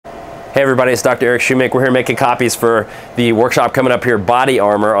Hey everybody, it's Dr. Eric Shuemake. We're here making copies for the workshop coming up here, Body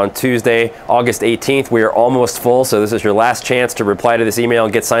Armor, on Tuesday, August 18th. We are almost full, so this is your last chance to reply to this email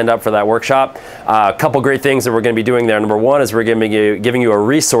and get signed up for that workshop. A couple great things that we're going to be doing there. Number one is we're going to be giving you a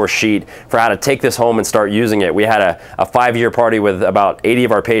resource sheet for how to take this home and start using it. We had a 5-year party with about 80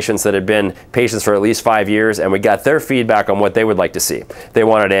 of our patients that had been patients for at least 5 years, and we got their feedback on what they would like to see. They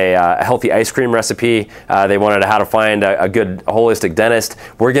wanted a healthy ice cream recipe. They wanted how to find a good holistic dentist.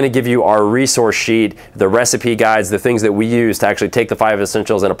 We're going to give you our resource sheet, the recipe guides, the things that we use to actually take the 5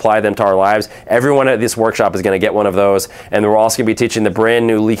 essentials and apply them to our lives. Everyone at this workshop is going to get one of those, and we're also going to be teaching the brand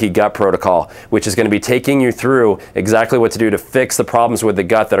new leaky gut protocol, which is going to be taking you through exactly what to do to fix the problems with the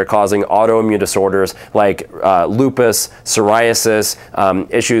gut that are causing autoimmune disorders like lupus, psoriasis,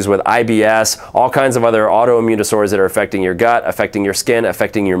 issues with IBS, all kinds of other autoimmune disorders that are affecting your gut, affecting your skin,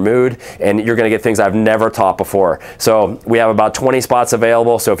 affecting your mood, and you're going to get things I've never taught before. So we have about 20 spots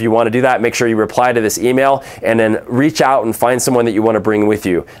available, so if you want to do that, make sure you reply to this email and then reach out and find someone that you want to bring with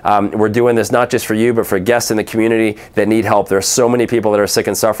you. We're doing this not just for you, but for guests in the community that need help. There's so many people that are sick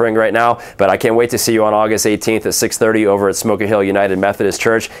and suffering right now, but I can't wait to see you on August 18th at 6:30 over at Smoky Hill United Methodist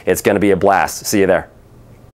Church. It's going to be a blast. See you there.